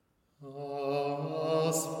Asperges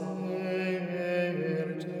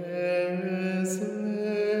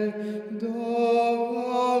Domine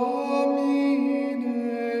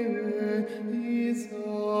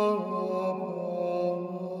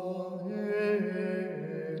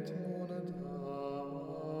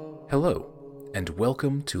Hello, and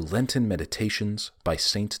welcome to Lenten Meditations by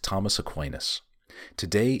St. Thomas Aquinas.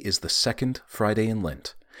 Today is the second Friday in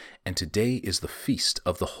Lent, and today is the feast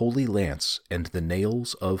of the Holy Lance and the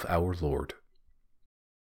Nails of our Lord.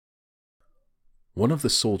 One of the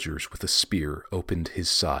soldiers with a spear opened his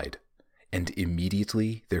side, and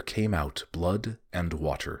immediately there came out blood and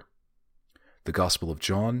water. The Gospel of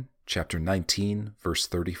John, chapter 19, verse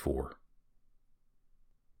 34.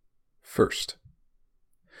 First,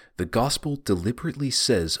 the Gospel deliberately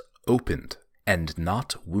says opened and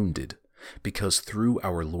not wounded, because through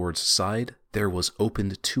our Lord's side there was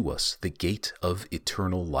opened to us the gate of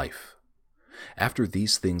eternal life. After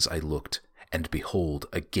these things I looked, and behold,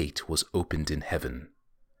 a gate was opened in heaven.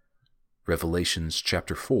 Revelations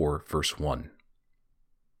chapter 4, verse 1.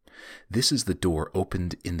 This is the door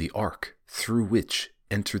opened in the ark, through which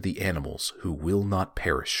enter the animals who will not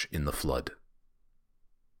perish in the flood.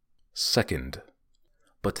 Second,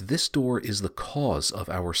 but this door is the cause of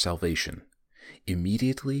our salvation.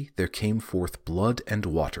 Immediately there came forth blood and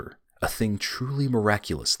water, a thing truly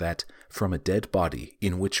miraculous that, from a dead body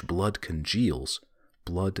in which blood congeals,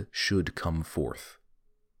 blood should come forth.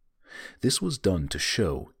 This was done to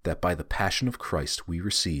show that by the passion of Christ we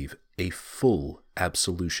receive a full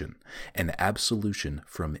absolution, an absolution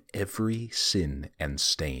from every sin and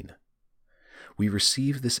stain. We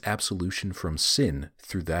receive this absolution from sin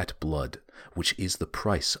through that blood, which is the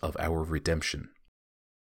price of our redemption.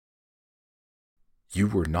 You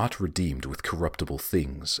were not redeemed with corruptible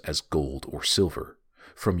things as gold or silver,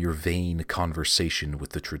 from your vain conversation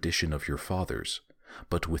with the tradition of your fathers,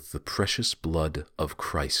 but with the precious blood of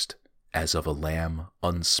Christ, as of a lamb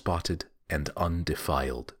unspotted and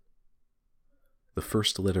undefiled. The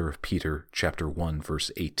first letter of Peter, chapter 1,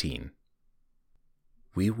 verse 18.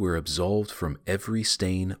 We were absolved from every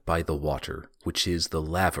stain by the water, which is the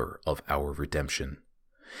laver of our redemption.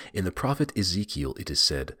 In the prophet Ezekiel it is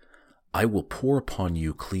said, I will pour upon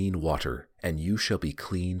you clean water, and you shall be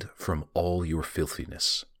cleaned from all your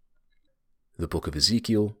filthiness. The book of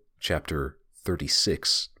Ezekiel, chapter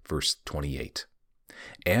 36, verse 28.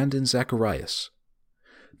 And in Zacharias,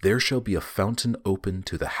 there shall be a fountain open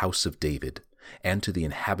to the house of David, and to the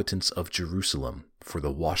inhabitants of Jerusalem, for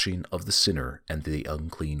the washing of the sinner and the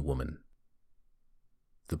unclean woman.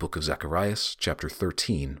 The book of Zacharias, chapter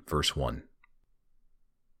 13, verse 1.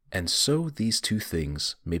 And so these two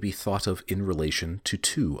things may be thought of in relation to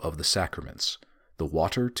two of the sacraments, the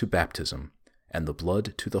water to baptism, and the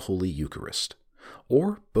blood to the Holy Eucharist.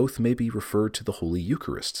 Or both may be referred to the Holy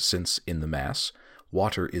Eucharist, since in the Mass,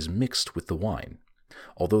 water is mixed with the wine,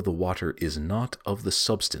 although the water is not of the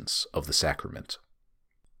substance of the sacrament.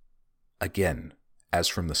 Again, as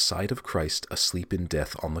from the side of Christ asleep in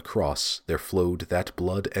death on the cross there flowed that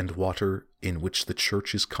blood and water in which the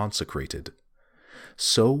Church is consecrated,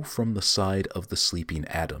 so from the side of the sleeping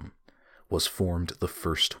Adam was formed the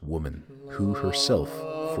first woman, who herself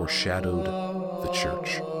foreshadowed the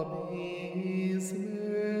Church.